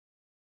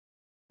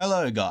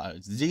Hello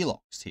guys,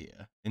 Zelox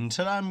here, and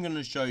today I'm going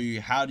to show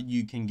you how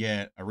you can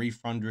get a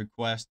refund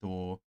request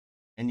or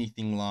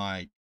anything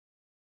like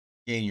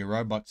getting your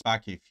Robux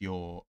back if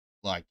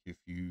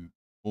you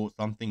bought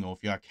something or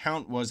if your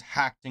account was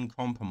hacked and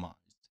compromised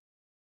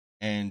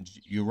and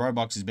your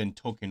Robux has been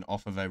taken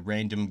off of a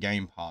random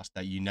game pass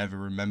that you never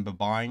remember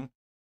buying.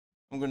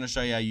 I'm going to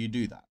show you how you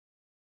do that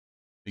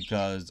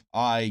because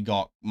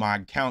my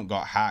account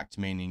got hacked,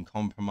 meaning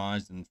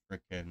compromised, and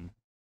freaking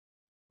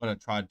what I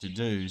tried to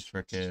do is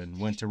freaking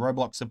went to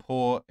Roblox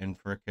support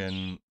and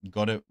freaking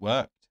got it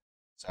worked.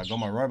 So I got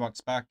my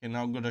Robux back, and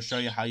I'm going to show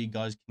you how you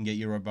guys can get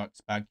your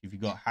Robux back if you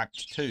got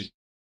hacked too.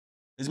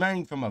 It's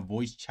mainly from a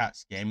voice chat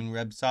scamming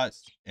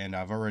websites, and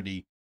I've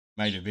already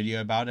made a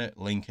video about it,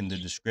 link in the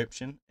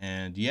description.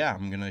 And yeah,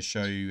 I'm going to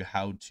show you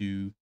how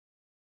to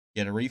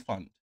get a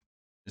refund.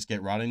 Just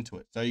get right into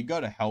it. So you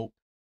go to help,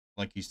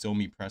 like you saw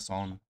me press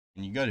on,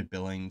 and you go to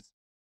billings.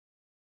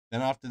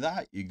 Then after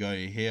that, you go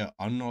here,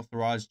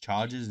 unauthorized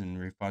charges and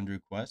refund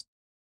request.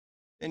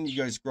 Then you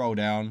go scroll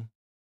down,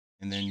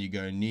 and then you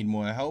go need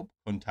more help,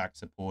 contact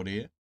support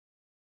here.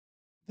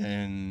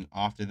 Then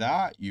after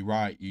that, you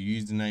write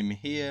your username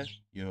here,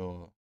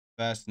 your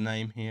first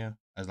name here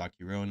as like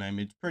your real name.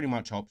 It's pretty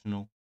much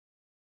optional.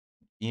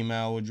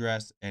 Email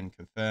address and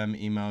confirm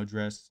email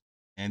address.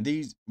 And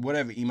these,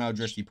 whatever email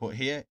address you put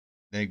here,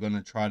 they're going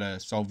to try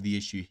to solve the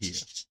issue here.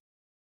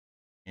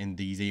 And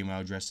these email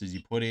addresses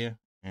you put here,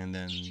 and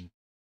then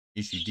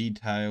issue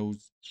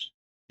details.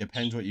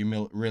 Depends what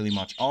you really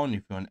much on.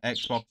 If you're on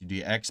Xbox, you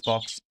do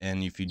Xbox,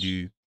 and if you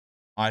do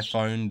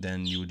iPhone,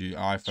 then you will do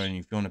iPhone.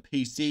 If you're on a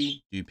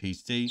PC, do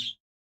PC.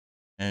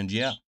 And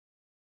yeah,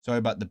 sorry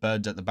about the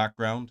birds at the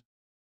background.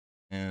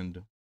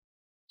 And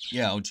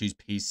yeah, I'll choose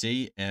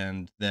PC,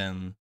 and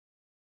then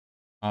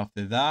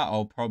after that,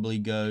 I'll probably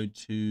go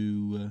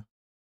to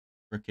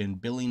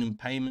freaking billing and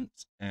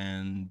payments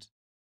and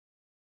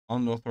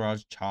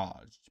unauthorized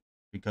charge,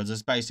 because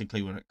it's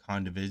basically what it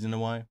kind of is in a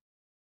way.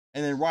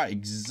 And then write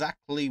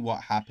exactly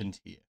what happened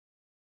here.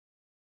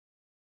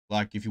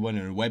 Like if you went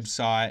on a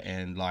website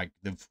and like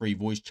the free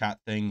voice chat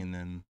thing, and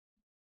then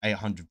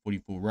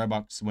 844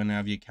 Robux went out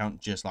of your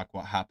account, just like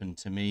what happened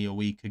to me a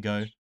week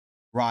ago.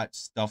 Write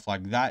stuff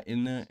like that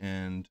in there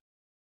and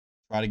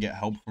try to get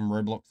help from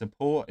Roblox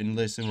support and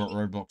listen what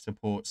Roblox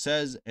support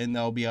says, and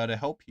they'll be able to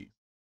help you.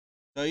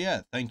 So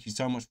yeah, thank you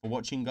so much for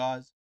watching,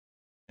 guys.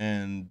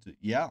 And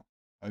yeah,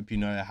 hope you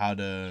know how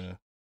to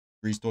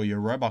restore your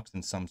Robux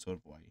in some sort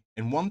of way.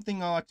 And one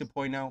thing I like to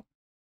point out,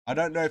 I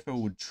don't know if it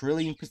would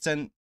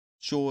trillion%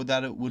 sure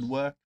that it would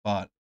work,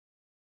 but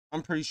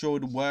I'm pretty sure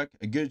it would work.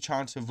 A good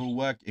chance of it will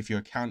work if your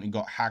account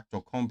got hacked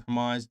or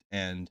compromised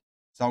and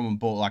someone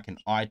bought like an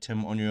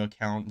item on your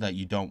account that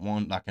you don't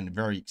want, like a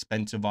very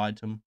expensive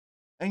item,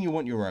 and you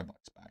want your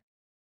Robux back.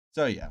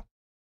 So yeah,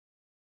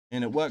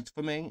 and it worked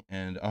for me,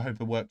 and I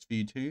hope it works for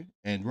you too.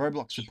 And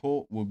Roblox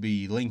support will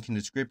be linked in the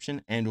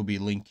description and will be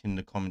linked in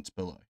the comments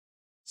below.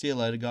 See you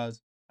later,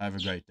 guys. Have a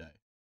great day.